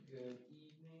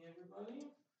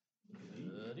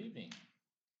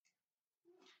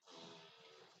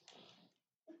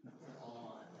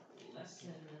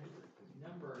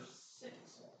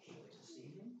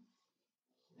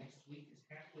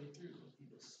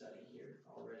the study here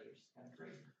already, which is kind of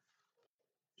crazy.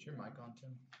 Is your mic on,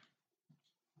 Tim?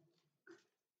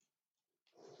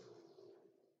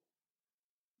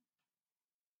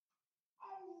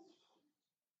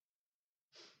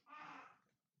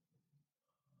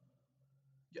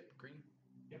 Yep, green.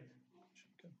 Yep.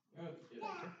 Good. Okay.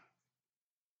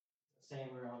 Saying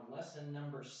we're on lesson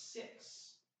number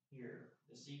 6 here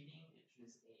this evening, which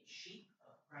is a sheep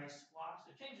of Christ's flock.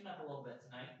 So changing up a little bit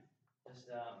tonight, just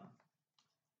the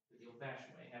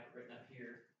old-fashioned way. I have it written up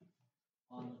here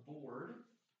on the board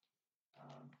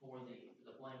for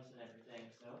the blanks and everything.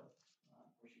 So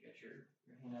of course you got your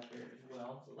hand up there as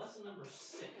well. So lesson number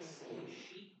 6, a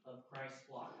sheep of Christ's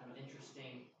flock. Kind of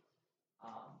interesting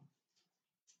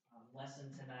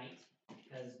lesson tonight,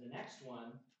 because the next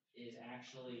one is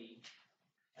actually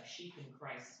a sheep in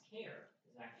Christ's care,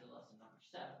 is actually lesson number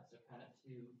 7. So kind of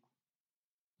two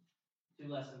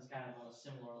lessons kind of on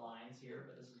similar lines here,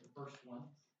 but this is the first one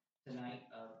tonight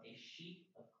of a sheep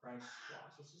of Christ's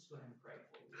flock. So let's just go ahead and pray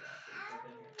before we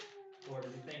jump in here. Lord,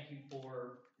 we thank you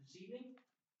for this evening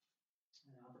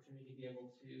and the opportunity to be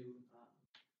able to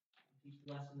teach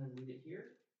the lesson and read it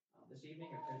here this evening.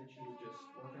 I pray that you would just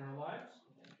work in our lives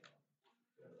and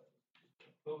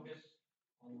focus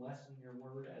on the lesson, your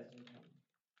word as it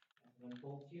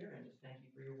unfolds here, and just thank you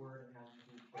for your word and how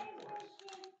you do care for us,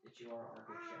 that you are our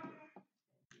good shepherd.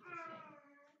 In Jesus'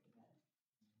 name, amen.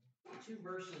 The 2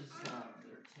 verses,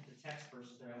 the text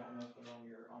verses there, I don't know if they're on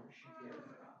your sheet there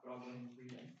or not, but I'll go ahead and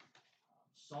read them.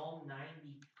 Psalm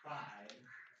 95,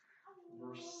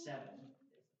 verse 7 is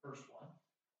the first one.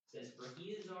 It says, "For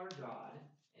he is our God,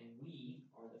 and we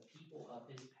are the people of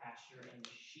his pasture and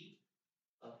the sheep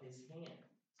of his hand."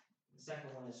 The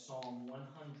second one is Psalm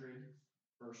 100,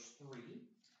 verse 3.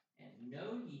 "And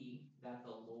know ye that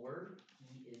the Lord,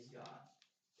 he is God.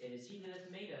 It is he that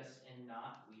hath made us, and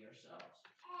not we ourselves.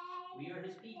 We are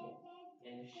his people,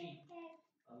 and the sheep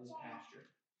of his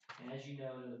pasture." And as you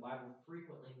know, the Bible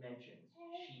frequently mentions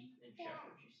sheep and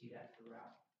shepherds. You see that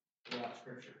throughout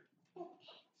Scripture.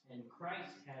 And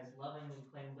Christ has lovingly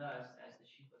claimed us as the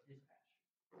sheep of his pasture.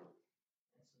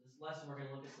 And so this lesson, we're going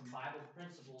to look at some Bible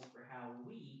principles for how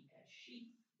we, as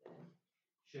sheep, then,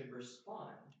 should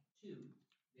respond to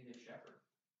the Good Shepherd.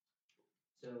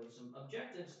 So some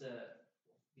objectives to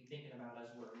be thinking about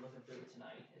as we're looking through it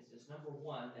tonight is number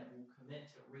 1, that we'll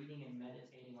commit to reading and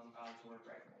meditating on God's Word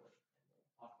regularly. And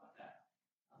we'll talk about that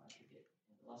as we get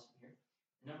in the lesson here.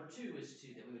 And number 2 is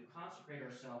that we would consecrate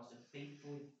ourselves to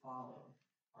faithfully follow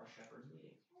our shepherd's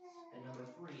leading. And number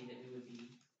 3, that we would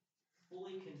be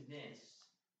fully convinced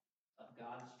of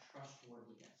God's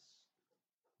trustworthiness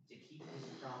to keep his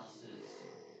promises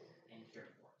and care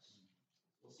for us.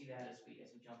 We'll see that as we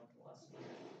jump into the lesson.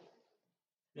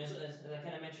 As I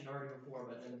kind of mentioned already before,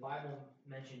 but the Bible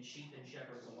mentions sheep and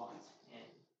shepherds a lot, and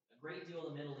a great deal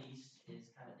of the Middle East is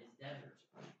desert.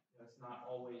 It's not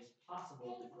always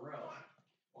possible to grow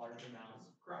large amounts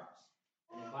of crops.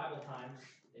 And in Bible times,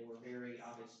 they were very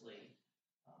obviously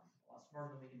a lot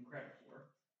smarter than we give them credit for.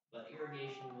 But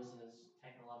irrigation wasn't as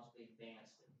technologically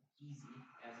advanced and easy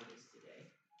as it is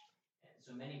today. And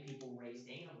so many people raised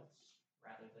animals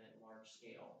rather than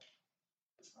large-scale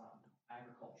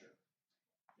agriculture.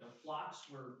 Flocks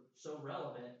were so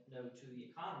relevant to the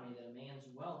economy that a man's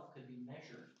wealth could be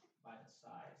measured by the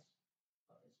size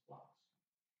of his flocks.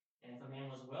 And if a man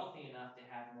was wealthy enough to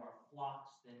have more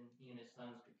flocks than he and his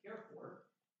sons could care for,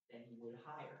 then he would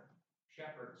hire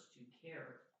shepherds to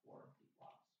care for the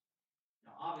flocks.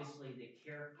 Now, obviously, the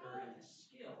character and the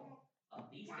skill of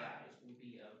these guys will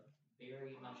be of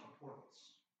very much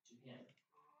importance to him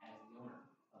as the owner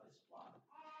of his flock. It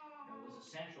was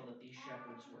essential that these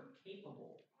shepherds were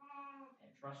capable and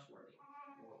trustworthy.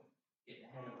 We're getting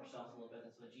ahead of ourselves a little bit.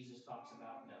 That's what Jesus talks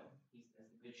about. He's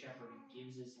as the good shepherd who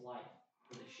gives his life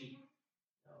for the sheep.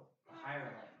 The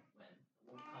hireling, when the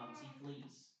wolf comes, he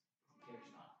flees. He cares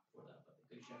not for them, but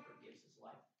the good shepherd gives his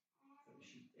life for the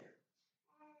sheep there.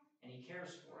 And he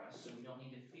cares for us, so we don't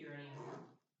need to fear any harm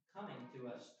coming to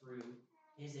us through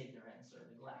his ignorance or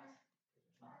neglect.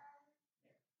 There's not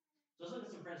there. So let's look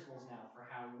at some principles now for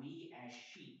how we as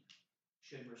sheep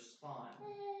should respond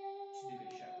to the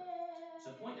Good Shepherd.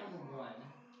 So point number 1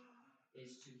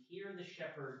 is to hear the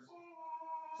shepherd's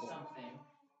something,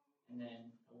 and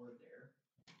then a word there.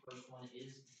 First one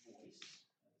is voice.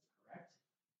 That is correct.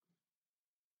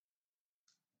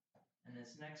 And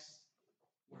this next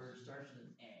word starts with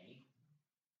an A.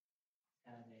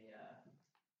 Kind of let's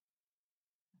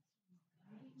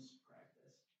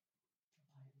practice.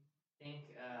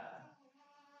 Think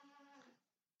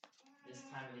this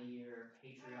time of the year,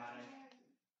 patriotic.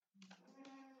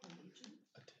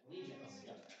 Allegiance.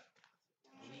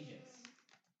 Allegiance.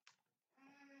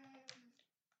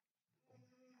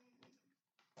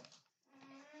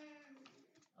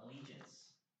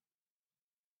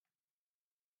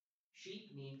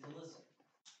 sheep need to listen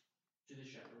to the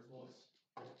shepherd's voice.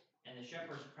 And the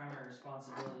shepherd's primary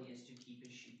responsibility is to keep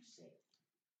his sheep safe.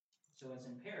 So it's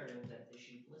imperative that the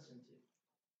sheep listen to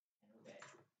and obey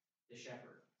the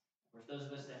shepherd. Of course, those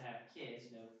of us that have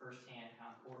kids know firsthand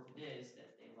how important it is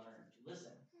that they learn to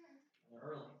listen when they're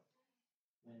early,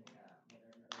 when they're in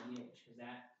an early age, because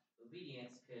that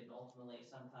obedience could ultimately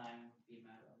sometime be a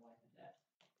matter of life and death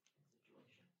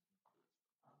situation.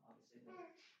 Obviously,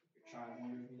 if your child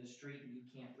wanders through the street and you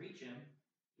can't reach him,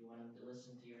 you want him to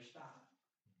listen to your stop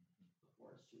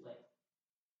before it's too late.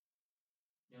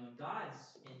 In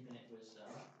God's infinite wisdom,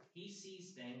 he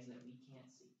sees things that we can't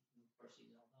see. Of course,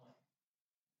 he's all-knowing.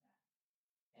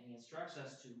 And he instructs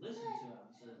us to listen to him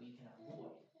so that we can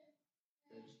avoid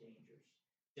those dangers.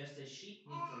 Just as sheep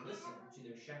need to listen to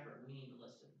their shepherd, we need to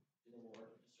listen to the Lord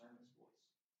and discern his voice.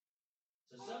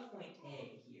 So subpoint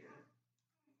A here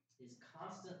is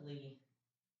constantly,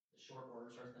 the short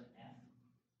order starts with an F.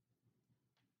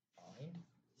 Find.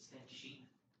 Distinct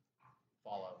sheep.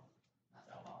 Follow. Not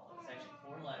follow. It's actually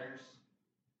 4 letters.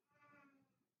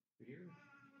 Fear.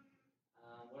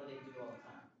 What do they do all the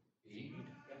time? Feed.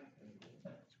 Yep.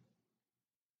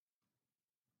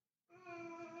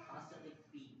 Constantly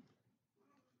feed.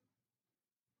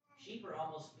 Sheep are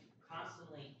almost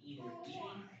constantly either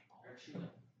eating or chewing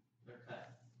their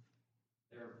cud.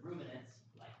 They're ruminants,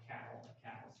 like cattle, like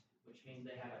cows, which means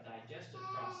they have a digestive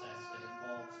process that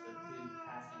involves the food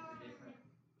passing through different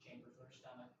chambers of their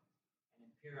stomach and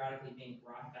then periodically being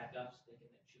brought back up so they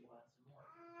can then chew on it some more,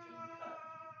 chewing cud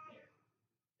there.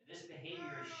 And this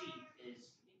behavior of sheep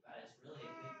is really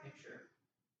a big picture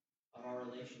of our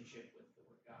relationship with the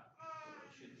Word of God, or what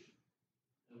it should be.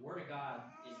 The Word of God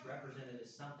is represented as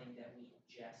something that we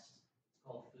ingest. It's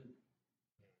called food.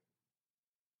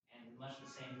 And much the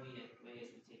same way as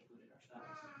we take food in our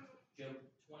stomachs. Job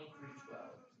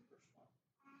 23:12 is the first one.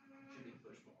 Should be the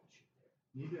first one on the sheet there.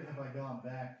 Neither have I gone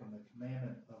back from the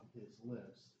commandment of his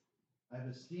lips. I have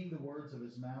esteemed the words of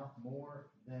his mouth more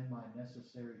than my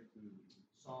necessary food.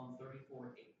 Psalm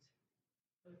 34:8.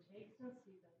 So taste and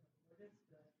see that the Lord is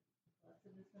good. Blessed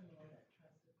is the man that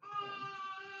trusteth in him.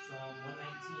 Psalm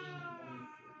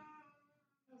 119:1-3.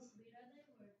 How sweet are thy words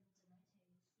unto my taste,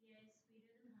 yea, sweeter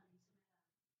than honey to my mouth.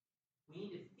 We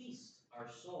need to feast our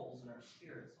souls and our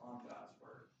spirits on God's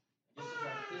Word. And just as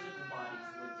our physical bodies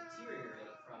would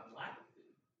deteriorate from lack of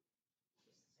food,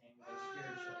 just the same way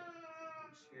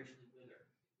spiritually wither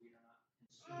if we are not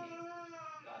consuming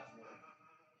God's Word in our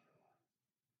lives.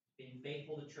 Being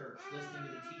faithful to church, listening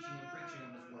to the teaching and preaching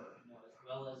of His Word, as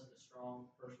well as a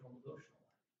strong personal devotional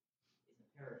life, is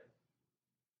imperative.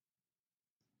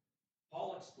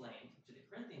 Paul explained to the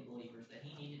Corinthian believers that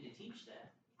he needed to teach them.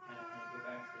 Kind of go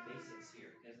back to the basics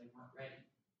here because they weren't ready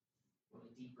for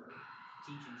the deeper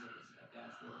teachings of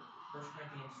God's Word. 1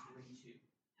 Corinthians 3:2.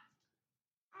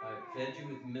 I have fed you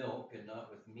with milk and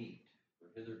not with meat, for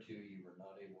hitherto you were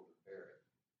not able to bear it,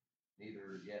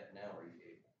 neither yet now are you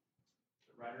able.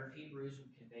 The writer of Hebrews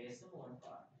would convey a similar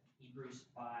thought. Hebrews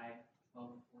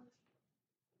 5:12-14.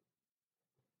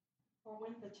 For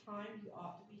when the time you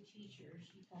ought to be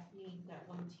teachers, you have need that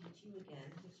one teach you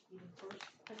again, which be the first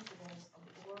principles of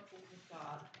the oracles of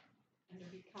God, and to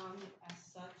become as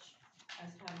such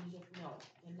as have need of milk,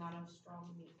 and not of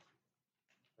strong meat.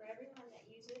 For everyone that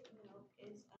useth milk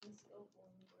is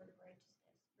unskillful in the word of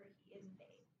righteousness, for he is a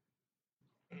babe.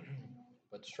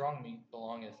 But strong meat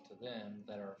belongeth to them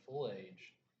that are full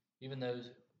age, even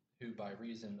those who by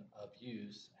reason of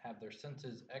use have their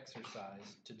senses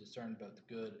exercised to discern both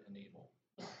good and evil.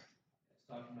 It's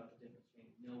talking about the difference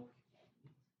between milk and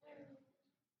meat there.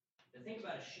 The thing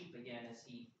about a sheep, again, is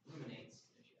he ruminates.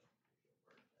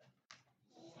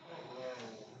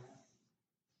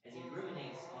 As he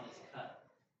ruminates on his cud.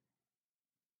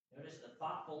 Notice the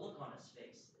thoughtful look on his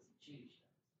face as he chews.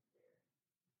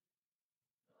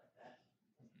 Like that.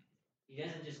 He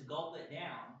doesn't just gulp it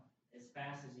down as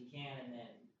fast as he can and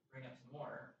then bring up some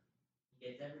more. He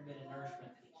gets every bit of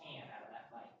nourishment that he can out of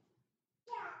that bite.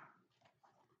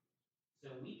 So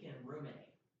we can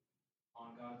ruminate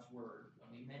on God's Word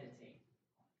when we meditate on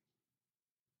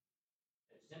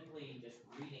it. Simply just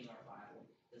reading our Bible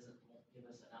won't give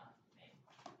us enough.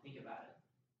 Think about it,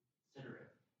 consider it,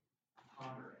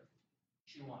 ponder it,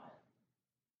 chew on it,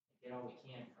 and get all we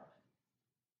can from it.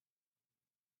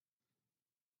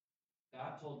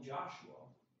 God told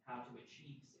Joshua how to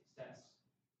achieve success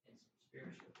in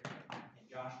spiritual area. In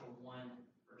Joshua 1:8.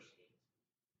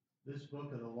 This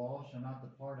book of the law shall not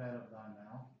depart out of thy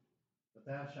mouth, but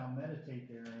thou shalt meditate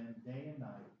therein day and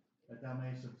night, that thou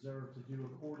mayest observe to do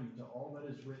according to all that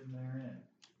is written therein.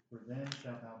 For then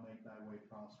shalt thou make thy way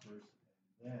prosperous,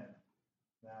 and then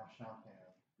thou shalt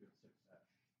have good success.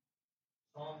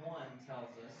 Psalm 1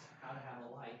 tells us how to have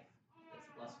a life that's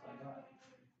blessed by God.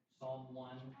 Psalm 1,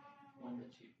 1 to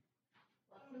 2.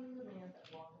 Blessed is the man that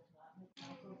walketh not in the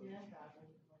counsel of the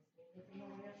ungodly, nor standeth in the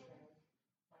way of sinners,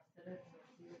 nor sitteth in the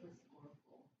seat of the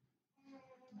scornful.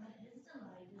 But his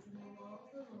delight is in the law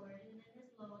of the Lord, and in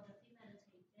his law doth he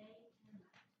meditate day and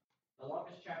night. The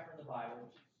longest chapter in the Bible,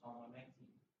 which is Psalm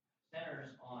 119,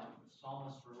 centers on the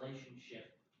psalmist's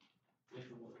relationship with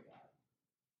the Word of God.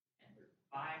 And there are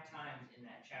 5 times in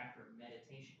that chapter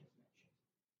meditation is mentioned.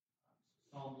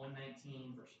 Psalm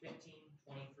 119, verse 15,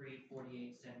 23,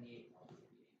 48, 78, 148.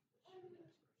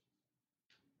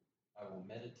 I will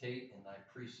meditate in thy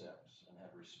precepts and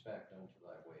have respect unto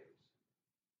thy ways.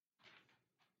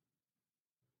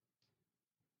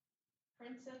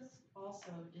 Princes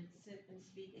also did sit and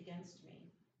speak against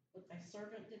me, but thy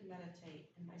servant did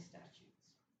meditate in thy statutes.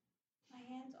 My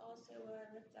hands also will I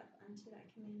lift up unto thy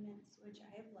commandments, which I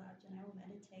have loved, and I will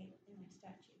meditate in thy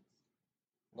statutes.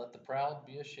 Let the proud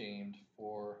be ashamed,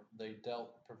 for they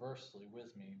dealt perversely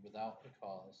with me without a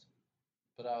cause.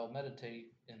 But I will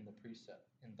meditate in thy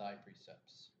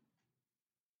precepts.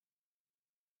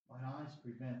 Mine eyes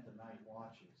prevent the night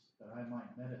watches, that I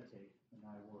might meditate in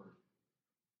thy word.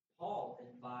 Paul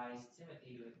advised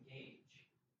Timothy to engage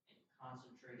in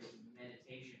concentrated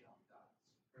meditation on God's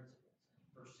principles in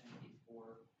 1 Timothy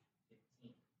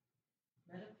 4:15.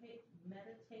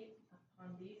 Meditate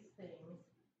upon these things,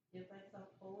 give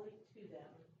thyself wholly to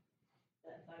them,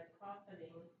 that thy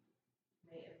profiting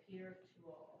may appear to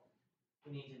all.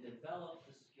 We need to develop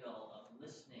the skill of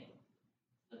listening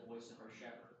to the voice of our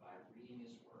shepherd by reading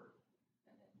his word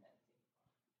and then meditating on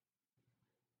it.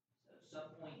 So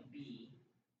subpoint B,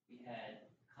 we had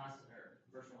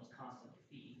first one was constantly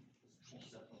feed, was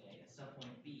subpoint A.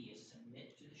 Subpoint B is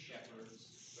submit to the shepherd's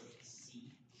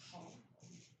seat, called,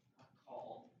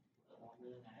 a lot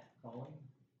more than that. Calling?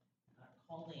 Not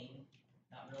calling,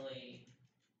 not really,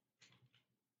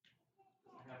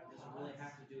 doesn't really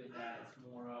have to do with that, it's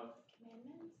more of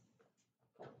Commandments?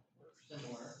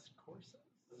 similar, Of course.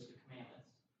 those are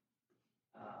commandments.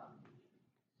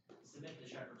 Submit to the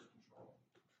shepherd's control.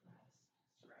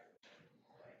 Describe it that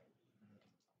way.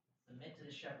 Submit to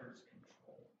the shepherd's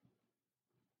control.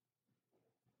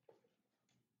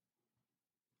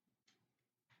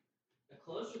 The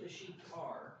closer the sheep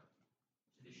are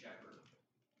to the shepherd,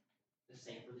 the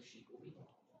safer the sheep will be.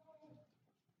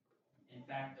 In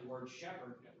fact, the word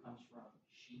shepherd comes from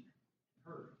sheep and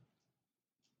herd.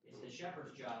 It's the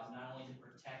shepherd's job not only to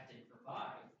protect and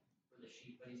provide for the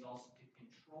sheep, but he's also to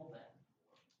control them,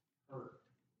 or herd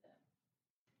them.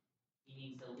 He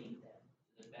needs to lead them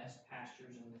to the best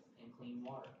pastures and clean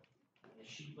water. And the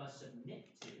sheep must submit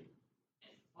to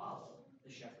and follow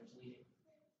the shepherd's leading.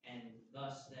 And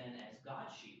thus then, as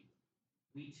God's sheep,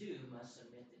 we too must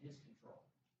submit to his control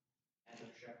as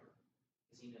our shepherd,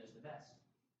 because he knows the best.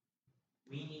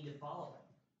 We need to follow him.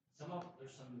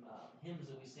 There's some hymns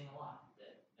that we sing a lot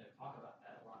that talk about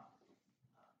that a lot.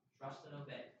 Trust and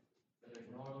obey, for there's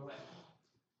no other way.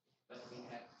 But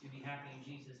to be happy in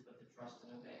Jesus, but to trust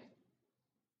and obey.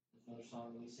 There's another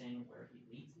song that we sing where he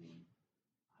leads me,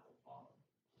 I will follow.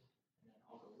 And then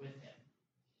I'll go with him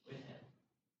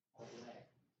all the way.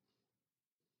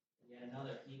 And yet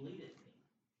another, he leadeth me,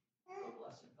 O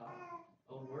blessed God.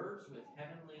 O words with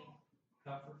heavenly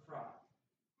comfort fraught.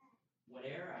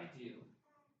 Whate'er I do,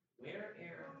 where'er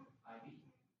I be,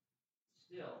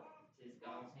 still 'tis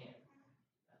God's hand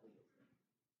that leadeth me.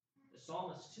 The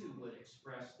psalmists too would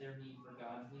express their need for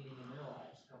God's leading in their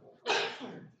lives. A couple of times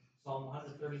here. Psalm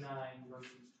 139,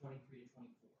 verses 23 to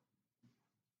 24.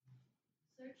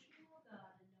 Search me, O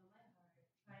God, and know my heart.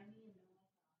 Try me and know my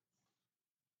thoughts.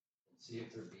 And see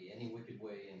if there be any wicked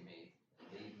way in me, and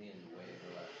lead me in the way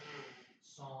everlasting.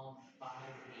 Psalm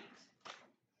 5:8.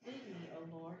 Lead me, O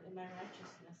Lord, in thy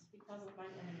righteousness because of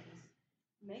mine enemies.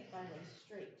 Make thy way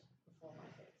straight before my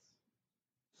face.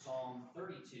 Psalm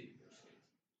 32, verse 8.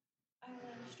 I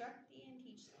will instruct thee and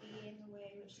teach thee in the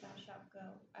way which thou shalt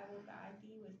go. I will guide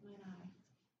thee with mine eye.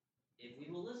 If we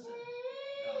will listen,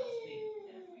 God will speak,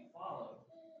 and if we follow,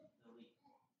 he'll lead.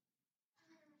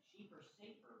 Sheep are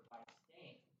safer by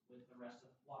staying with the rest of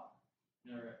the flock.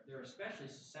 They're especially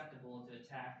susceptible to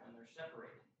attack when they're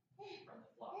separated from the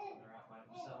flock, when they're out by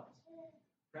themselves.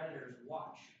 Predators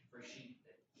watch for sheep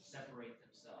that separate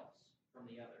themselves from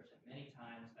the others, and many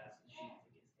times that's the sheep that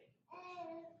gets taken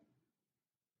first.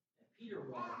 And Peter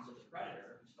warns of the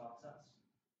predator who stalks us.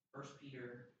 1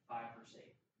 Peter 5, verse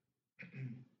 8.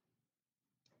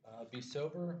 Be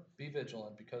sober, be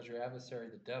vigilant, because your adversary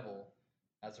the devil,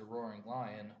 as a roaring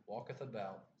lion, walketh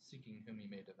about, seeking whom he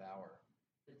may devour.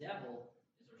 The devil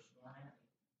is our sworn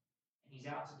enemy, and He's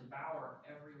out to devour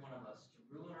every one of us, to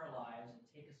ruin our lives and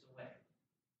take us away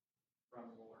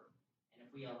from the Lord. And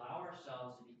if we allow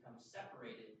ourselves to become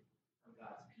separated from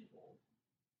God's people,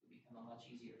 we become a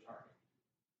much easier target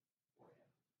for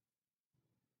him.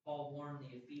 Paul warned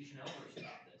the Ephesian elders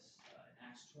about this in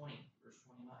Acts 20, verse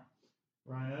 29.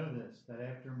 For I know this, that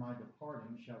after my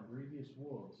departing shall grievous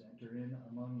wolves enter in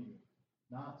among you,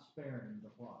 not sparing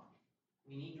the flock.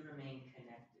 We need to remain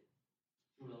connected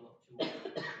to a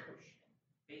church,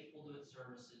 and faithful to its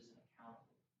services and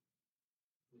accountable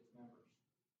to its members.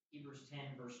 Hebrews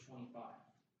 10, verse 25.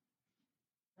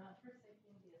 Not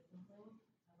forsaking the assembling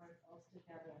of ourselves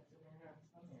together as the manner of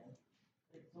some is,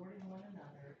 but exhorting one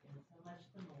another, and so much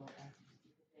the more as you see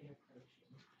the day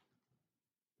approaching.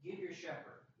 Give your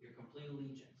shepherd your complete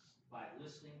allegiance by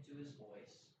listening to his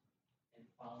voice and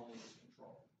following his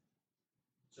control.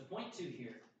 So point 2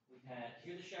 here, we've had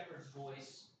hear the shepherd's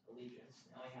voice, allegiance.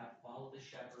 Now we have follow the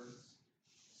shepherds.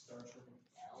 It starts with an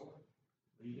L.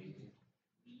 Leading.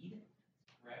 Lead,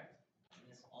 correct? And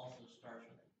this also starts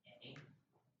with an A.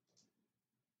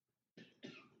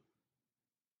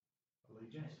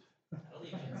 Allegiance.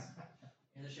 Allegiance.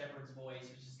 Hear the shepherd's voice,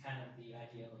 which is kind of the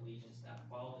idea of allegiance. Now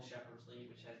follow the shepherd's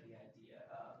lead, which has the idea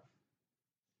of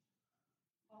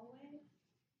Following?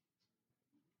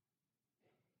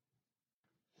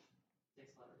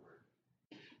 6-letter word.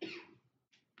 It is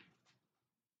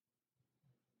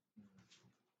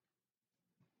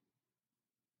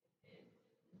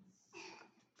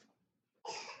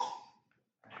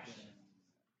action.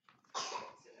 So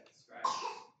that describes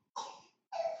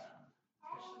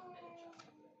especially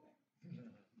the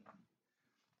middle child.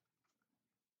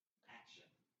 Action.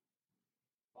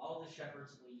 Follow the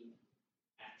shepherd's lead.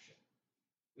 Action.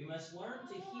 We must learn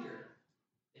to hear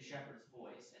the shepherd's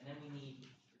voice, and then we need to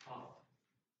follow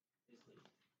his lead.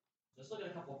 Let's look at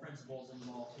a couple of principles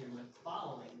involved here with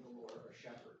following the Lord or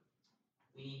shepherd.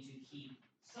 We need to keep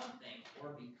something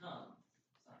or become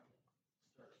something.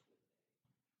 Starts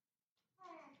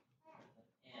with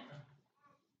an M.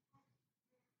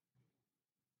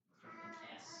 Starts with an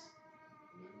S.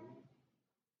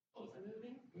 Both are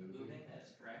moving? Moving, that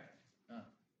is correct. Huh.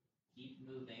 Keep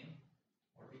moving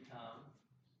or become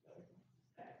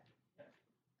static. Yep.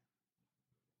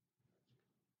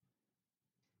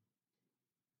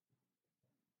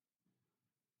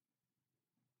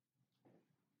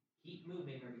 Keep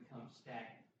moving or become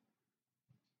stagnant.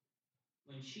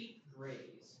 When sheep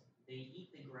graze, they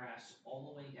eat the grass all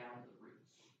the way down to the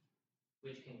roots,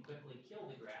 which can quickly kill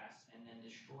the grass and then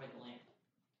destroy the land.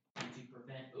 And to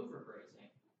prevent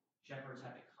overgrazing, shepherds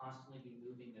have to constantly be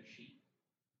moving their sheep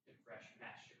to fresh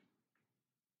pasture.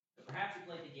 So perhaps you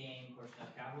played the game, of course, now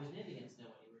Cowboys and Indians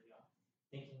know when you were young,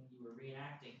 thinking you were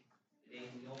reenacting the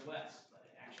days of the Old West. But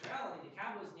in actuality, the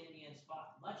Cowboys and Indians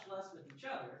fought much less with each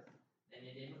other than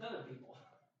they did with other people.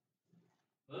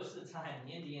 Most of the time,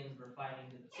 the Indians were fighting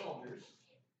to the soldiers,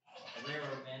 the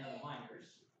railroad men or the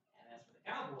miners. And as for the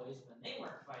Cowboys, when they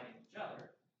weren't fighting each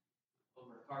other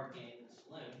over a card game in the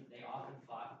saloon, they often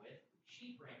fought with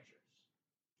sheep ranchers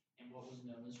in what was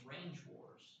known as range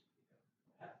wars.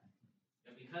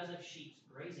 And because of sheep's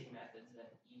grazing methods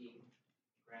of eating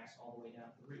grass all the way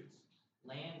down to the roots,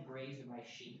 land grazed by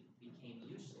sheep became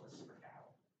useless for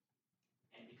cattle.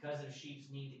 And because of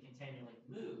sheep's need to continually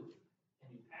move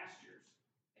to new pastures,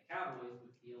 the Cowboys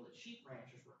would feel that sheep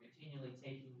ranchers were continually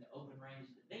taking the open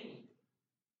ranges that they needed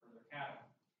for their cattle.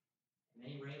 And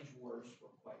many range wars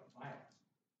were quite violent.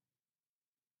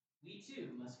 We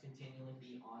too must continually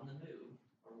be on the move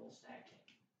or we'll stagnate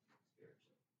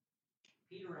spiritually.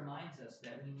 Peter reminds us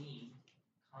that we need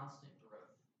constant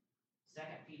growth. 2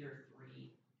 Peter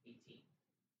 3:18.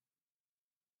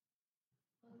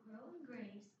 But grow in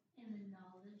grace and the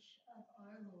knowledge of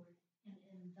our Lord, and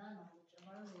in the knowledge of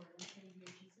our Lord and Savior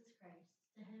Jesus Christ.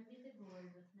 To him be the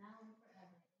glory both now and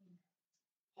forever. Amen.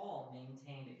 Paul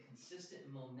maintained a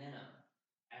consistent momentum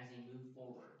as he moved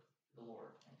forward to the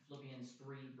Lord. In Philippians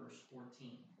 3, verse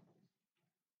 14.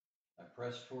 I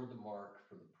press toward the mark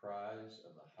for the prize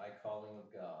of the high calling of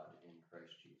God in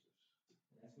Christ Jesus.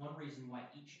 That's one reason why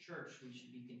each church we should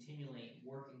be continually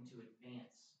working to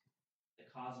advance the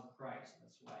cause of Christ. And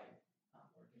that's why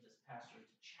Lord gives us pastors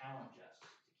to challenge us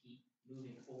to keep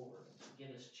moving forward and to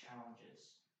give us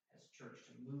challenges as church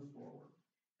to move forward.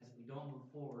 Because if we don't move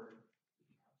forward, we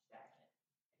become stagnant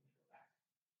and we go back.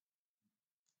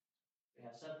 We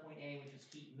have subpoint A, which is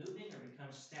keep moving or become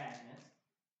stagnant.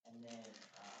 And then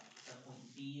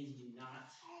subpoint B is do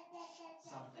not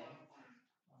something.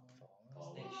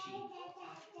 Stay sheep.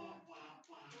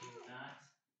 Do not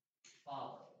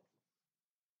follow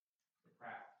the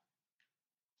crowd.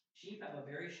 Sheep have a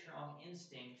very strong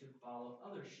instinct to follow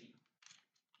other sheep.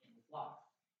 flock.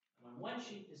 And when one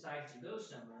sheep decides to go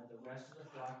somewhere, the rest of the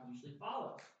flock usually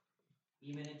follows,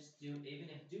 even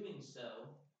if doing so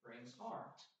brings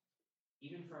harm.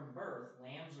 Even from birth,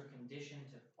 lambs are conditioned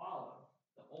to follow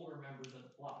the older members of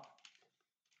the flock.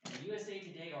 And the USA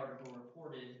Today article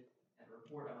reported a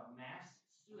report of a mass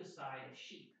suicide of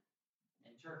sheep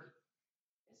in Turkey.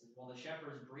 It says, while the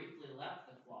shepherds briefly left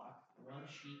the flock, one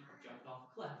sheep jumped off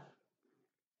a cliff.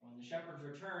 When the shepherds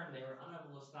returned, they were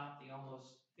unable to stop the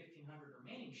almost 1,500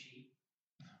 remaining sheep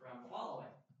from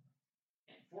following.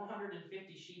 And 450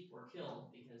 sheep were killed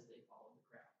because they followed the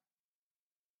crowd.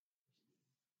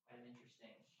 Quite an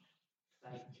interesting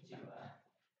sight to,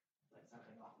 like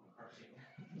something off of a cartoon.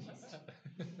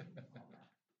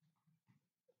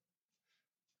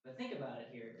 But think about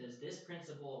it here. Does this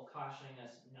principle cautioning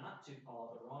us not to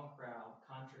follow the wrong crowd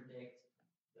contradict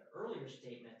the earlier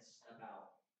statements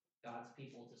about God's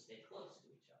people to stay close to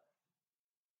each other?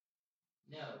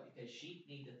 No, because sheep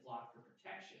need the flock for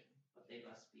protection, but they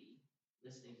must be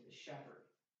listening to the shepherd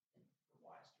in the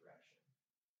wise direction.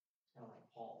 It's kind of like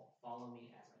Paul, follow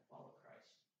me as I follow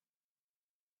Christ.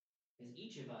 Because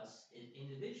each of us is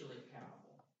individually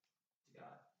accountable to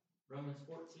God. Romans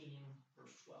 14,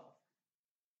 verse 12.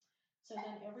 So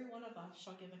then every one of us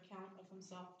shall give account of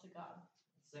himself to God.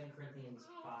 2 Corinthians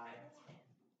 5:10.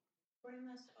 For we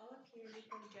must all appear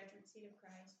before the judgment seat of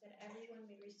Christ, that everyone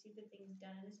may receive the things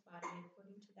done in his body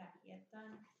according to that he hath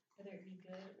done, whether it be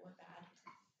good or bad.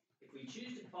 If we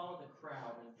choose to follow the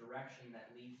crowd in a direction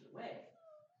that leads away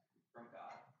from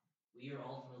God, we are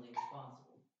ultimately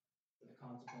responsible for the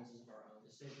consequences of our own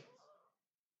decisions.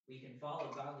 We can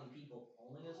follow godly people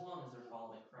only as long as they're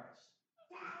following Christ.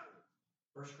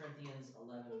 1 Corinthians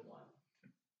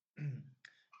 11:1.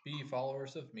 Be ye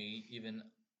followers of me, even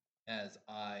as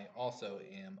I also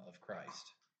am of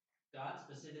Christ. God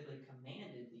specifically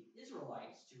commanded the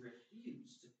Israelites to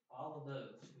refuse to follow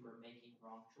those who were making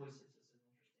wrong choices. This is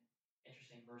an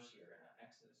interesting verse here in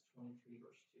Exodus 23,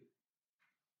 verse 2.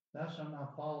 Thou shalt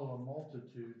not follow a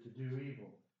multitude to do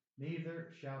evil,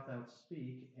 neither shalt thou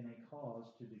speak in a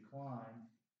cause to decline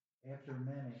after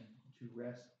many to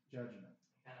wrest judgment.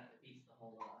 Kind of beats the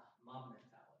whole mob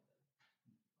mentality.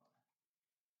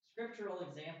 Scriptural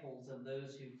examples of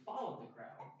those who followed the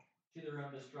crowd to their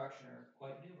own destruction are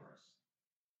quite numerous,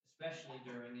 especially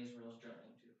during Israel's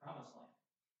journey to the Promised Land.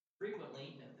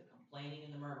 Frequently, the complaining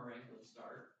and the murmuring would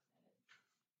start,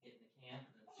 and get in the camp,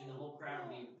 and then soon the whole crowd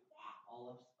would be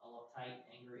all uptight,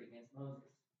 angry against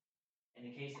Moses. In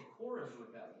the case of Korah's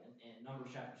rebellion in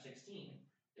Numbers chapter 16,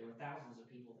 there were thousands of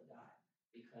people that died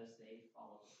because they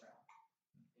followed the crowd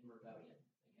in rebellion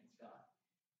against God.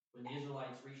 When the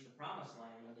Israelites reached the Promised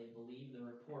Land, they believed the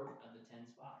report of the 10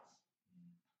 spies,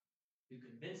 who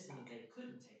convinced them that they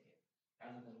couldn't take it,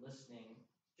 rather than listening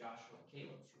to Joshua and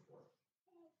Caleb's report.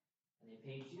 And they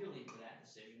paid dearly for that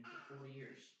decision for 40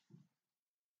 years.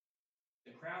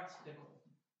 The crowd's fickle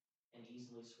and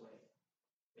easily swayed.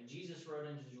 When Jesus rode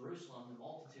into Jerusalem, the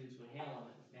multitudes would hail him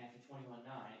in Matthew 21:9,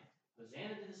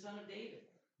 Hosanna to the Son of David.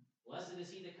 Blessed is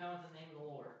he that cometh in the name of the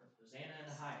Lord. Hosanna in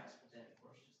the highest. But then, of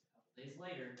course, just a couple days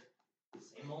later, the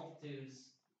same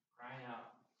multitudes crying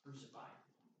out, crucify him.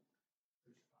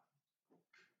 Crucify him.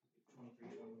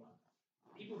 23:21.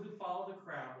 People who follow the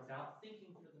crowd without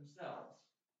thinking for themselves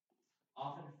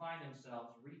often find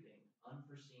themselves reaping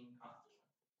unforeseen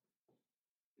consequences.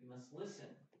 We must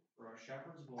listen for our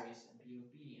shepherd's voice and be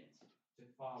obedient to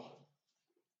follow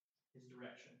his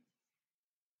direction.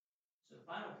 So the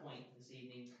final point this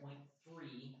evening, point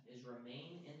 3, is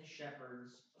remain in the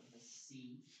shepherds of the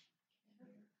sea.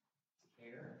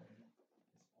 Care.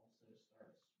 This also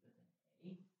starts with an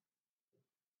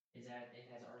A. Is that it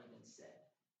has already been said.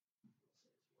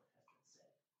 We'll say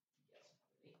it's what has been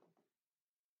said.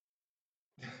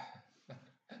 Yes,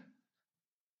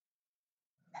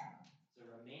 so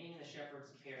remaining in the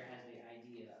shepherd's care has the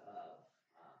idea of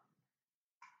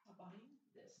Abiding.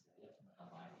 this,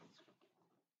 abiding.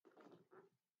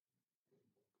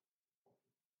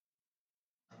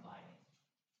 Abiding.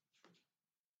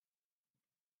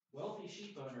 Wealthy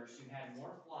sheep owners who had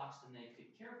more flocks than they could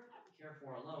care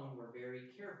for alone were very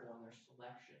careful in their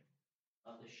selection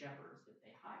of the shepherds that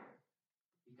they hired,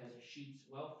 because a sheep's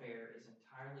welfare is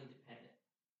entirely dependent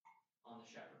on the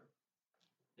shepherd.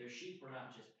 Their sheep were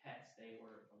not just pets, they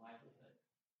were the livelihood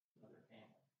of their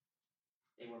family.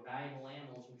 They were valuable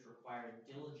animals which required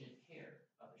diligent care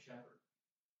of the shepherd.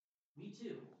 We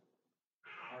too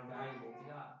are valuable to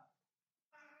God.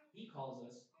 He calls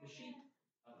us the sheep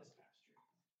of his pasture.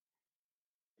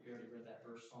 We already read that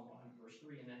verse, Psalm 100, verse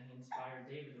 3, and then he inspired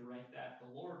David to write that the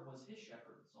Lord was his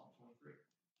shepherd, Psalm 23,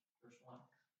 verse 1.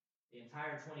 The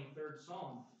entire 23rd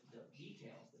Psalm the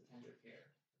details, the tender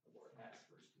care the Lord has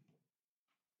for his people.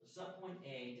 So subpoint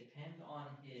A, depend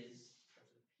on his,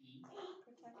 what's it, P,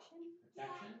 Protection.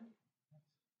 protection.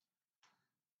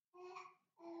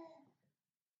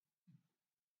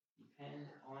 Depend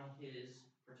on his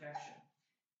protection.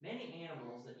 Many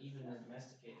animals, that even the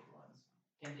domesticated ones,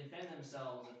 can defend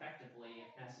themselves effectively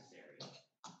if necessary,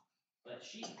 but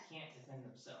sheep can't defend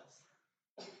themselves.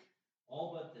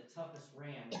 All but the toughest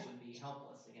rams would be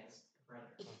helpless against a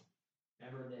predator.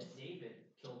 Remember that David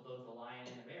killed both a lion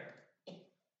and a bear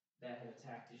that had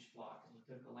attacked his flock, and he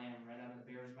took the lamb right out of the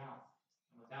bear's mouth.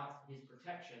 And without his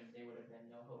protection, there would have been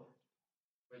no hope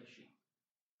for the sheep.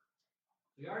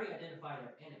 We already identified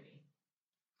our enemy,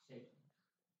 Satan.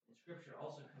 And Scripture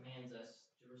also commands us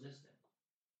to resist him.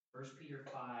 1 Peter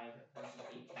 5, verses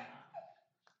 8 to 9.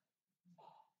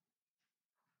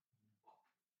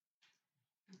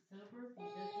 Be sober, be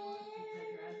vigilant,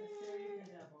 because your adversary, the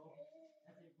devil,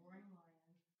 as a roaring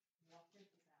lion, walketh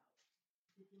about,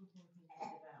 seeking whom he may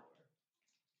devour.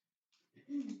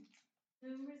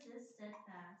 Whom resist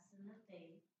steadfast in the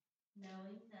faith,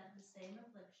 knowing that the same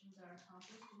afflictions are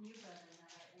accomplished in your brethren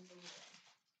that are in the world.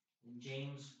 In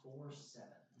James 4:7.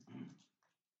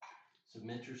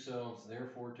 Submit yourselves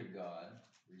therefore to God,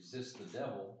 resist the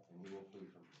devil, and he will flee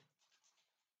from you.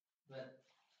 But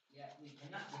yet we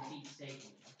cannot defeat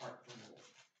Satan apart from the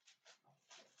Lord.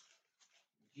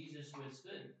 Jesus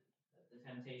withstood the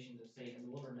temptations of Satan in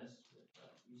the wilderness with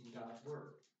using God's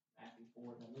word. Matthew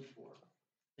 4 and Luke 4.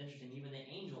 It's interesting, even the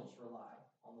angels rely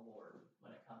on the Lord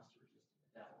when it comes to resisting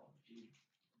the devil.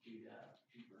 Jude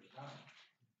verse 9.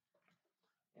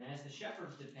 And as the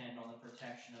shepherds depend on the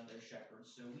protection of their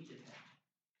shepherds, so we depend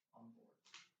on the Lord.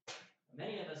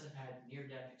 Many of us have had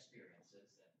near-death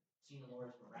experiences and seen the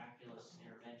Lord's miraculous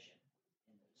intervention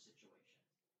in those situations.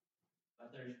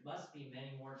 But there must be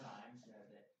many more times that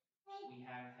we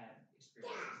have had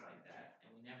experiences like that,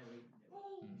 and we never even knew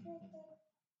it.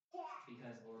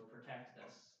 Because the Lord protected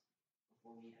us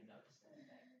before we even noticed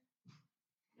anything.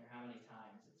 There are how many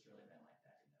times it's really been like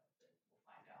that, that we'll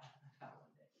find out about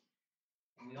one day.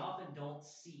 And we often don't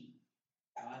see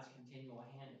God's continual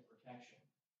hand of protection.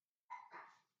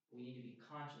 We need to be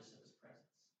conscious of his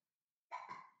presence.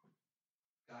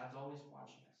 God's always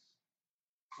watching us.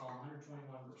 Psalm 121,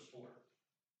 verse 4.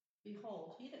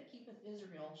 Behold, he that keepeth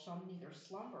Israel shall neither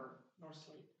slumber nor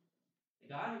sleep. The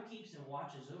God who keeps and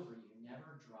watches over you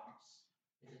never drops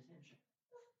his attention.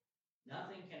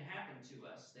 Nothing can happen to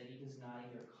us that he does not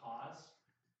either cause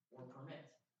or permit.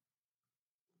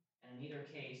 And in either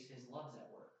case, his love's at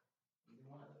work. Either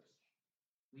one of those.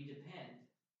 We depend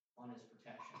on his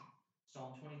protection.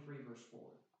 Psalm 23, verse 4.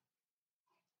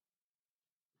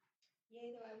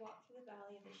 Yea, though I walk through the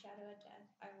valley of the shadow of death,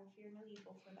 I will fear no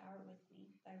evil, for thou art with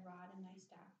me. Thy rod and thy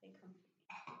staff, they comfort me.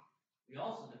 We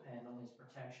also depend on his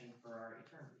protection for our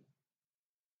eternity.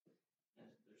 And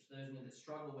there's those that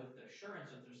struggle with the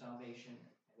assurance of their salvation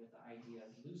and with the idea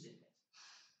of losing it.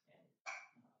 And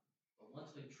but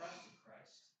once we've trusted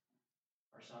Christ,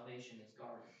 our salvation is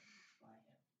guarded by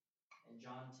him. In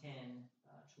John 10,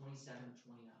 27,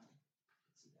 29.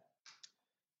 Let's see that.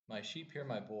 My sheep hear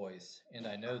my voice, and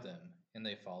I know them, and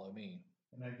they follow me.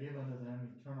 And I give unto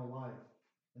them eternal life,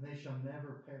 and they shall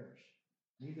never perish,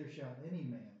 neither shall any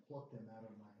man pluck them out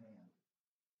of my hand.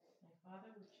 My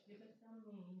Father which giveth them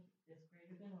me is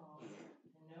greater than all, and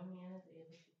no man is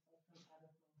able to pluck them out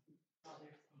of my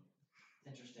Father's hand. It's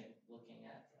interesting looking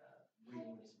at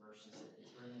reading these verses.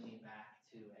 It's bringing me back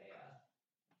to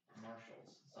a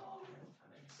Marshall's song.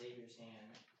 I'm in the Savior's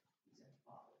hand, he's in the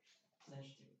Father's. It's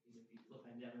interesting because if you look,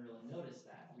 I never really noticed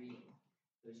that reading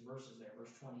those verses there.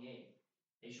 Verse 28,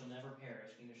 they shall never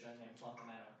perish, neither shall any man pluck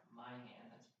them out of my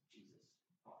hand. That's Jesus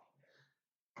talking there.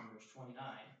 And verse 29,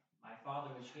 my Father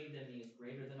which gave them me is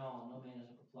greater than all, and no man is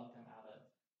able to pluck them out of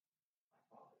my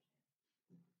Father's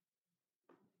hand.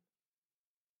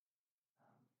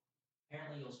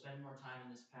 Apparently, you'll spend more time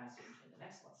in this passage in the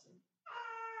next lesson,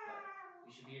 but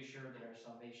we should be assured that our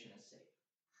salvation is safe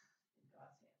in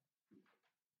God's hand.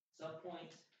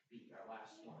 Subpoint B, our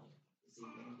last one, is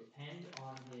evening. Depend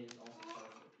on his, also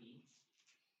starts with P.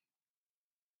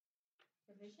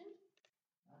 Provision?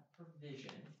 Not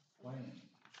provision. Plan.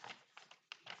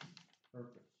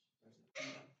 Purpose. There's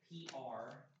a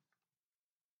PR.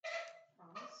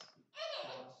 Promise.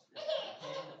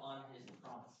 Depend on his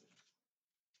promises.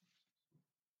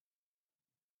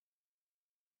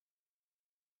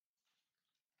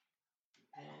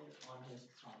 Depend on his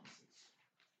promises.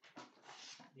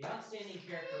 The outstanding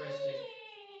characteristic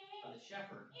of the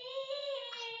shepherd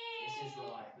is his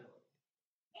reliability.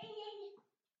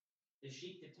 The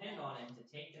sheep depend on him to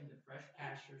take them to fresh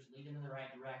pastures, lead them in the right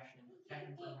direction, and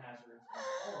protect them from hazards, and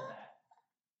all of that,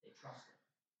 they trust him.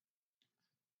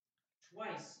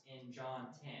 Twice in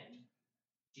John 10,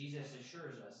 Jesus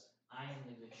assures us, I am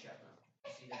the good shepherd.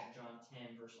 You see that in John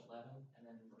 10, verse 11, and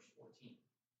then in verse 14.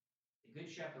 The good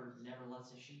shepherd never lets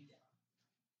his sheep down.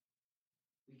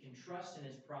 We can trust in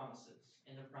his promises,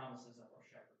 in the promises of our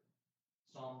shepherd.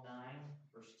 Psalm 9,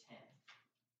 verse 10.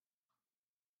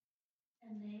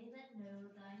 And they that know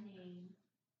thy name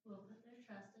will put their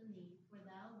trust in thee, for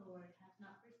thou, Lord, hast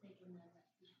not forsaken them that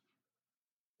seek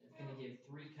thee. It's going to give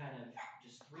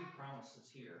just three promises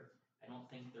here. I don't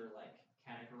think they're like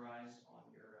categorized on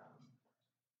your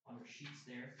sheets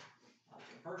there.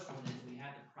 The first one is we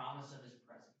have the promise of his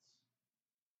presence,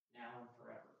 now and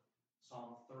forever.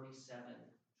 Psalm 37,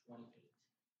 28.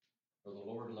 For the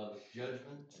Lord loveth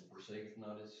judgment and forsaketh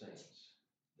not his saints.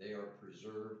 They are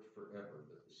preserved forever,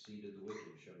 but the seed of the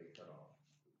wicked shall be cut off.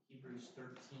 Hebrews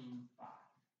 13, 5.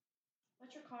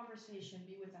 Let your conversation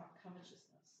be without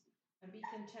covetousness, and be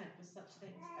content with such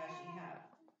things as ye have.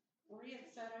 For he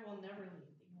hath said, I will never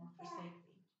leave thee nor forsake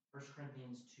thee. 1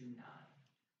 Corinthians 2, 9.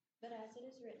 But as it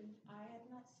is written, eye have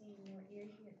not seen, nor ear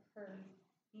heard,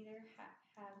 neither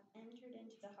have entered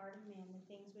into the heart of man the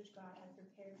things which God hath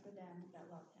prepared for them that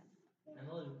love him. And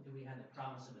not only do we have the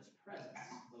promise of his presence,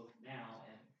 both now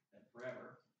and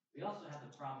forever, we also have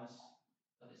the promise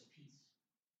of his peace.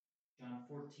 John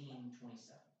 14,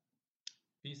 27.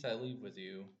 Peace I leave with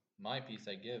you, my peace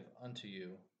I give unto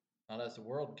you. Not as the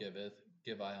world giveth,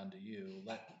 give I unto you.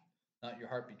 Let not your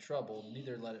heart be troubled,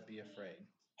 neither let it be afraid.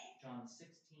 John 16,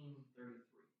 33.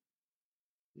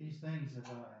 These things have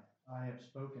I have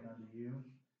spoken unto you,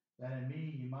 that in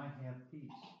me you might have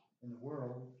peace. In the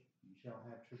world you shall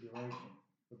have tribulation,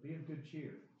 but be of good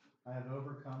cheer. I have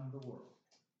overcome the world.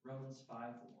 Romans 5,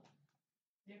 1.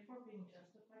 Therefore, being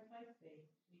justified by faith,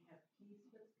 we have peace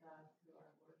with God through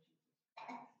our Lord Jesus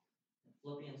Christ. And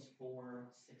Philippians 4,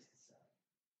 6 to 7.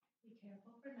 Be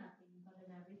careful for nothing, but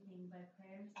in everything by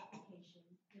prayer and supplication,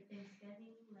 with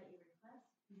thanksgiving let your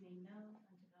requests be made known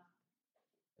unto God.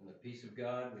 And the peace of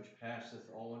God, which passeth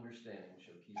all understanding,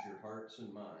 shall keep your hearts and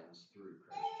minds through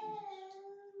Christ Jesus.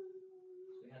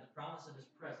 So we have the promise of his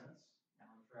presence,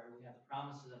 now and forever. We have the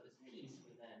promises of his peace,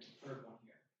 but then the third one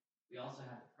here. We also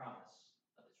have the promise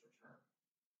of his return.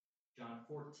 John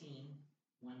 14,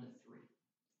 1 to 3.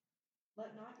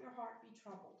 Let not your heart be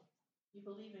troubled. You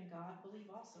believe in God, believe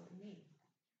also in me.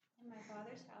 In my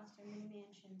Father's house are many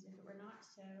mansions. If it were not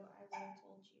so, I would have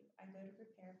told you. I go to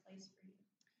prepare a place for you.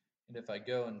 And if I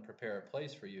go and prepare a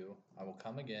place for you, I will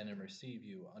come again and receive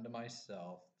you unto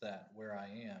myself, that where I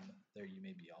am, there you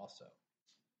may be also.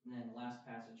 And then the last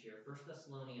passage here, 1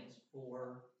 Thessalonians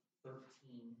 4,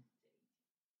 13 to 18.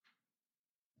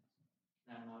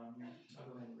 Now, not on here. I'll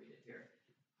go ahead and read it here.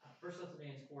 1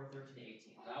 Thessalonians 4, 13 to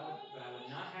 18. But I would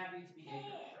not have you to be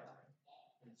ignorant, brethren,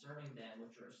 concerning them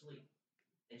which are asleep,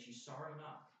 that ye sorrow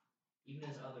not, even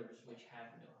as others which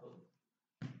have no hope.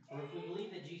 For if we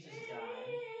believe that Jesus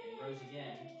died and rose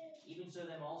again, even so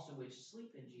them also which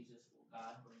sleep in Jesus will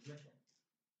God bring with him.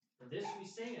 For this we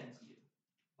say unto you,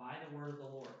 by the word of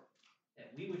the Lord,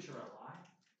 that we which are alive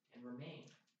and remain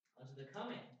unto the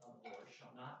coming of the Lord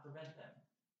shall not prevent them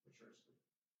which are asleep.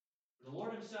 For the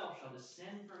Lord himself shall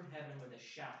descend from heaven with a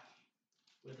shout,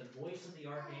 with the voice of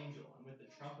the archangel, and with the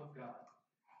trump of God.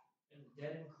 And the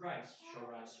dead in Christ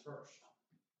shall rise first.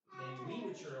 Then we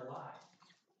which are alive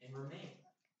and remain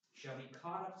shall be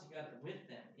caught up together with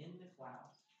them in the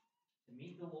clouds to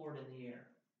meet the Lord in the air.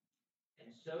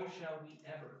 And so shall we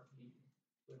ever be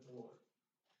with the Lord.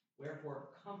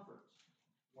 Wherefore comfort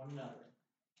one another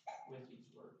with these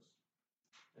words.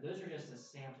 Now, those are just a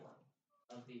sampling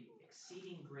of the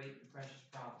exceeding great and precious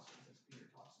promises, as Peter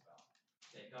talks about,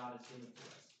 that God has given to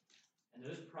us. And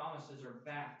those promises are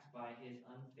backed by his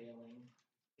unfailing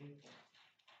faithfulness.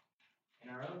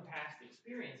 And our own past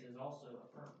experiences also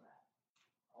affirm that,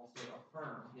 also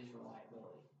affirm his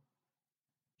reliability.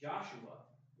 Joshua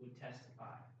would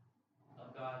testify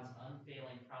of God's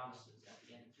unfailing promises at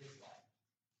the end of his life.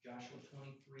 Joshua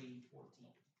 23,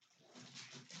 14.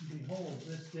 Behold,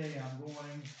 this day I'm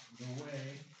going the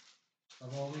way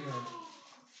of all the earth.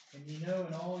 And ye know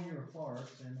in all your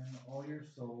hearts and in all your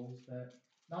souls that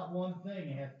not one thing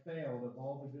hath failed of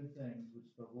all the good things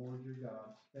which the Lord your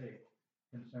God spake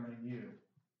concerning you.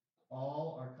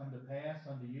 All are come to pass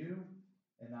unto you,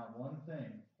 and not one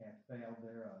thing hath failed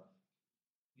thereof.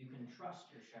 You can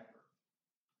trust your shepherd,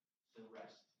 so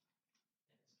rest in his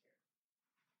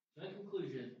care. So in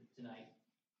conclusion tonight,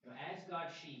 as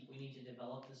God's sheep, we need to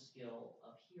develop the skill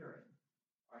of hearing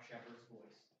our shepherd's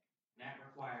voice. And that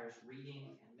requires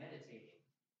reading and meditating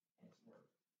and his word.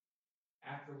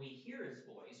 After we hear his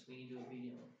voice, we need to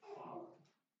obediently follow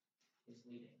his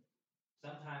leading.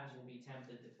 Sometimes we'll be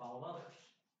tempted to follow others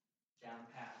down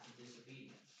paths of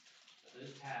disobedience, but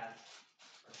those paths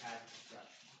are paths of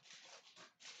destruction.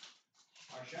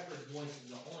 Our shepherd's voice is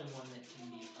the only one that can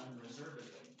be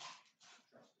unreservedly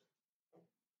trusted.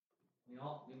 We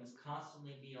must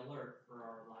constantly be alert for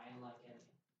our lion-like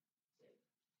enemy, Satan,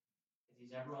 because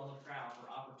he's ever on the prowl for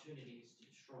opportunities to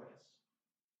destroy us.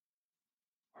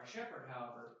 Our shepherd,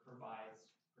 however, provides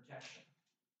protection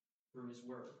through his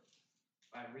word.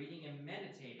 By reading and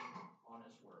meditating on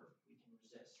his word, we can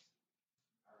resist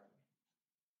our enemy.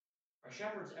 Our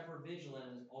shepherd's ever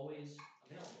vigilant is always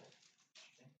available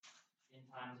in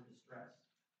times of distress.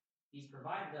 He's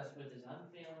provided us with his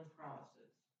unfailing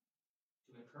promises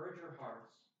to encourage our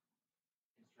hearts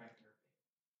and strengthen our faith.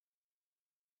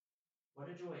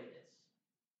 What a joy it is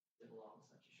to belong to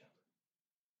such a shepherd.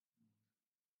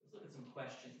 Let's look at some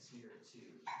questions here to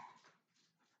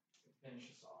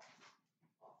finish us off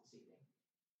this evening.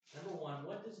 Number one,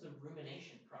 what does the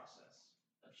rumination process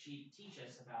of sheep teach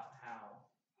us about how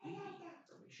we be,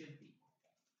 or we should be,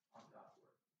 on God's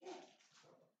word?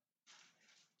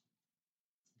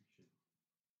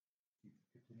 You should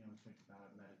continually think about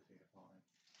it, meditate upon it.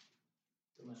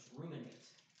 We must ruminate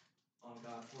on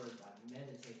God's word by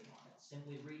meditating on it.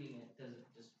 Simply reading it doesn't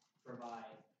just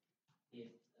provide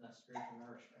enough spiritual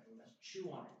nourishment. We must chew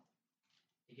on it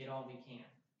to get all we can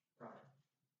from it.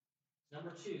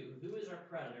 Number two, who is our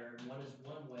predator, and what is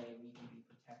one way we can be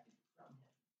protected from him?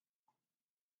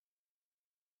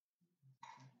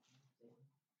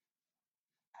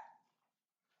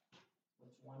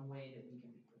 What's one way that we can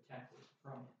be protected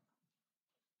from him?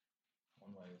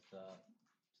 One way is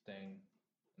staying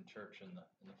in church in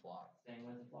the flock. Staying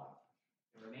with the flock.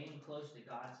 And remaining close to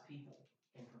God's people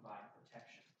can provide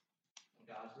protection. And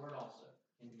God's word also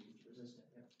can be used to resist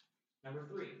him. Number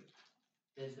three,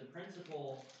 does the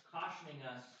principle cautioning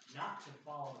us not to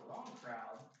follow the wrong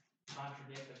crowd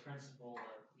contradict the principle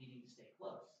of needing to stay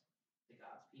close to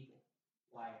God's people?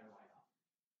 Why or why not?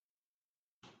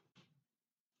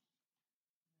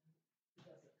 Who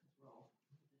does it? Because we're all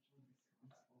individually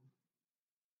responsible.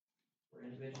 We're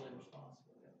individually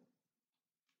responsible.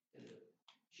 The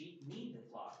sheep need the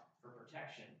flock for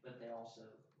protection, but they also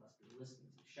must be listening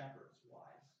to the shepherd's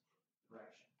wise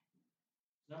direction.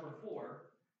 Number four,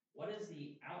 what is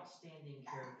the outstanding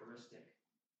characteristic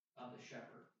of the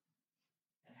shepherd?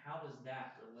 And how does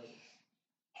that relate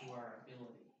to our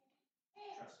ability to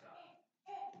trust God?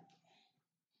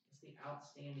 What's the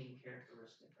outstanding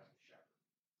characteristic of the shepherd?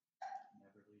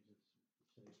 Never leaves us,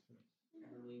 forsakes us.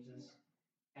 Never leaves us.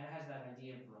 And it has that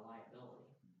idea of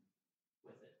reliability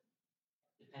with it.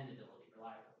 Dependability,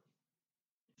 reliability.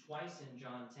 Twice in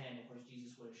John 10, of course,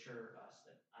 Jesus would assure us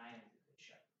that I am the good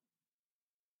shepherd.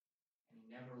 And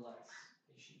he never lets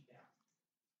his sheep down.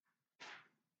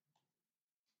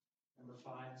 Number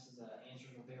five, this is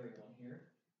answers a very one here.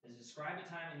 Is describe a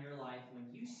time in your life when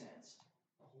you sensed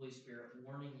the Holy Spirit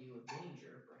warning you of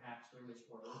danger, perhaps through his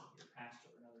word, your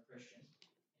pastor, or another Christian.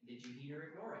 And did you heed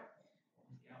or ignore it? What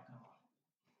was the outcome of it?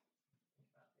 Think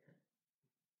about there.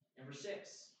 Number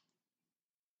six,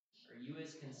 are you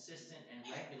as consistent and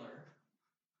regular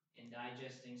in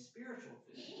digesting spiritual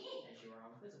food as you are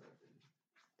on physical food?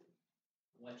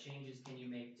 What changes can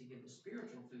you make to give the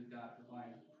spiritual food God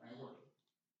provides priority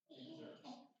it deserves?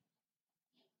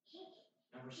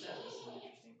 Number seven, this is an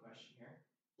interesting question here.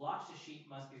 Flocks of sheep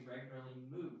must be regularly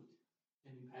moved to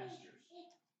new pastures.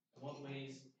 In what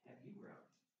ways have you grown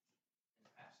in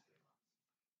the past 3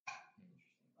 months?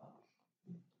 Interesting thought.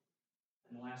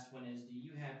 And the last one is, do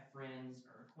you have friends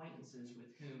or acquaintances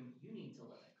with whom you need to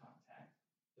limit contact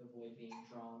to avoid being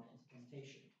drawn into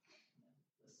temptation? And then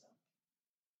list some.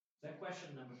 So that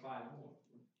question number five, we'll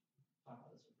talk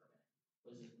about this one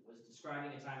for a minute, was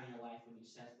describing a time in your life when you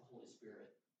sensed the Holy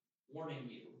Spirit warning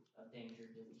you of danger.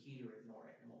 Did we heed or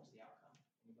ignore it? And what was the outcome?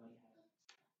 Anybody have something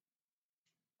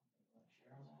you want to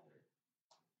share on that? Or?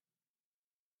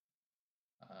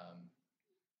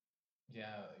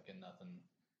 Yeah, again, nothing.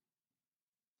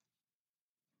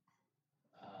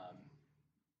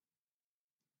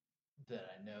 That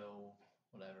I know,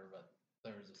 whatever, but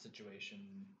there was a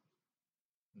situation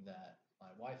that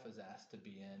my wife was asked to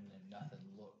be in, and nothing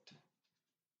looked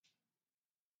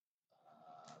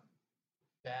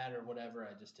bad or whatever.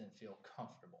 I just didn't feel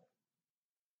comfortable,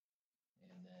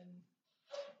 and then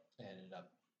it ended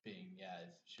up being, yeah,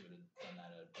 if she would have done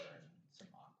that, I'd put her in some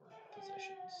awkward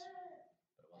positions.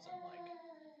 But it wasn't like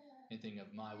anything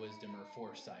of my wisdom or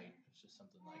foresight. It's just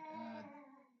something like,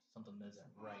 something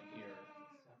isn't right here.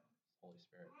 Holy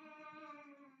Spirit.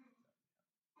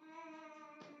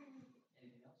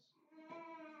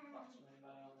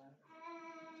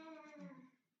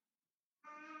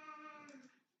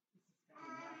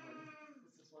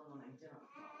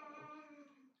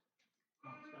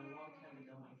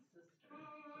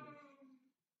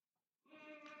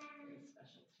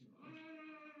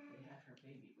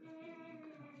 baby would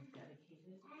be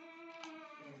dedicated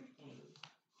in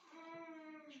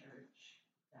a church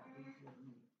that we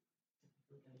wouldn't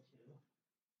typically go to.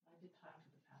 I did talk to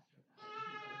the pastor about it, and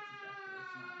he really suggested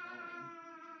it's not going.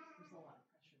 There's a lot of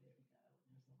pressure there to go,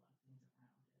 and there's a lot of things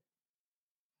around it.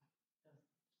 There was just a lot of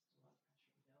pressure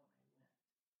to go,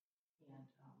 and I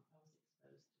went. And I was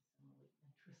exposed to some really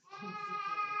interesting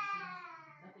situations.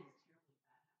 Nothing's terribly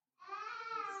bad happened.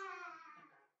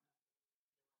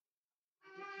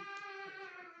 I did keep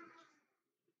the picture of it just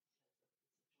because of the situation. But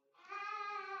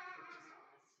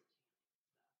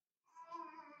just all this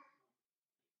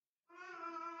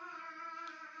satanic stuff.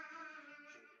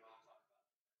 Sure, we can all talk about it.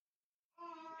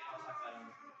 We can all talk about it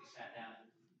if we sat down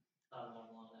and thought about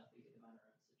it long enough, we could define our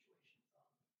own situations on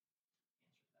answer to that question.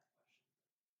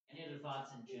 Any other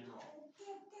thoughts in general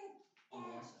on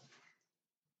the lesson?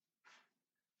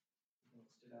 Anything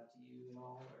that stood out to you at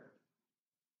all, or?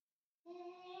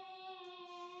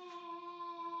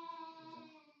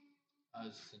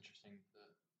 It's just interesting,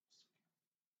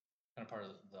 kind of part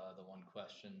of the one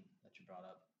question that you brought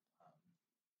up, like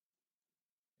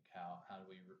how do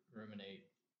we ruminate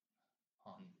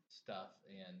on stuff,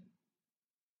 and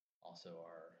also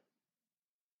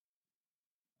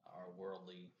our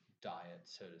worldly diet,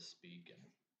 so to speak, and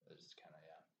it just kind of,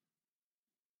 yeah,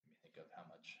 made me think of how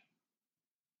much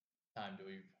time do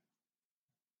we,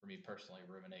 for me personally,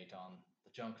 ruminate on the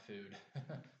junk food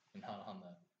and not on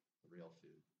the real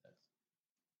food. That's good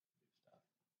stuff.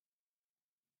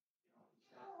 You know,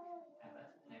 you gotta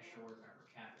have an extra word in our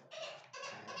vocabulary.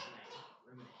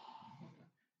 Ruminate.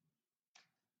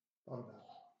 Thought about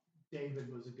David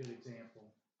was a good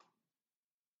example.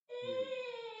 He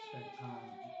spent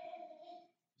time just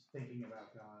thinking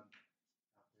about God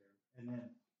out there, and then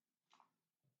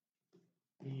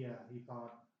he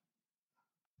fought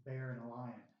a bear and a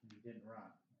lion, and he didn't run.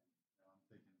 I'm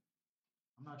thinking,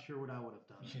 I'm not sure what I would have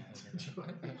done in that situation,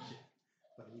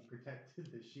 but he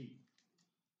protected the sheep.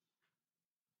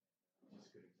 Just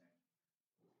a good example.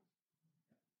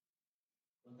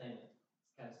 One thing that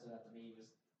kind of stood out to me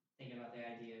was thinking about the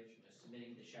idea of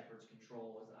submitting to shepherd's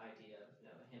control was the idea of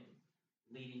him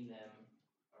leading them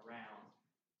around,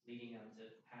 leading them to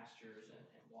pastures and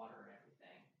water and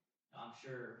everything. I'm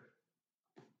sure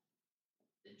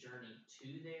the journey to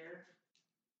there,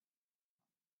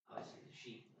 obviously the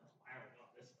sheep, why are we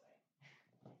going this way?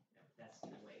 That's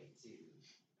the way to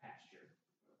pasture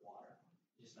or water.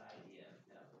 Just the idea of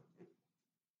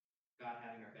God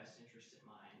having our best interest in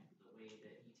mind, the way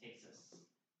that he takes us,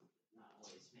 not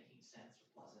always making sense or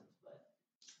pleasant, but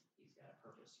he's got a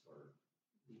purpose for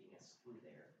leading us through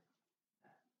there.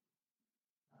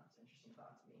 It's an interesting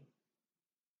thought to me.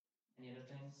 Any other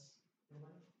things?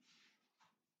 Anybody?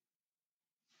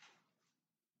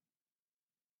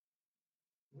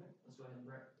 Okay, let's go ahead and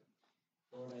pray.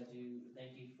 Lord, I do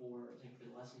thank you for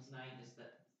the lesson tonight. Is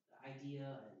that the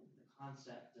idea and the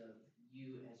concept of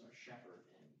you as our shepherd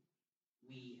and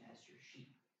we as your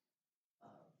sheep.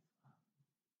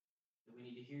 That we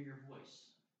need to hear your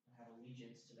voice and have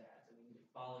allegiance to that. That we need to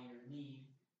follow your lead.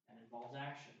 That involves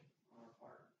action on our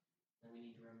part. That we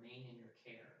need to remain in your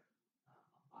care,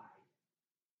 abide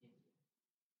in you,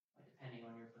 by depending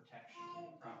on your protection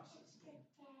and your promises. And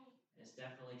it's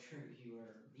definitely true. You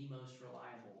are the most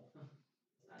reliable. It's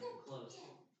not even close,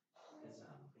 because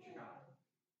you're God.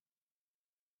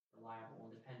 Reliable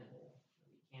and dependable.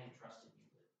 We can trust in you,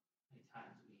 but many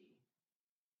times we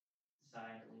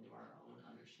decide to lean to our own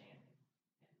understanding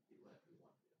and do whatever we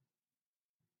want to do.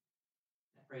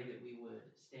 I pray that we would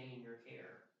stay in your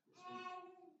care this week.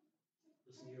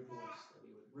 Listen to your voice, that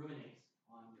we would ruminate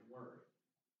on your word,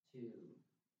 to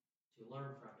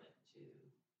learn from it, to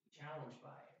be challenged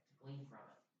by it, to glean from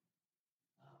it.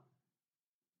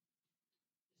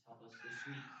 Just help us this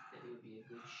week that we would be a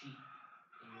good sheep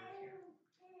in your care.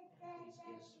 And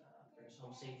please bring us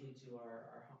home safely to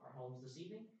our homes this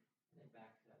evening, and then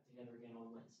back together again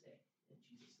on Wednesday. In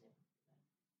Jesus' name.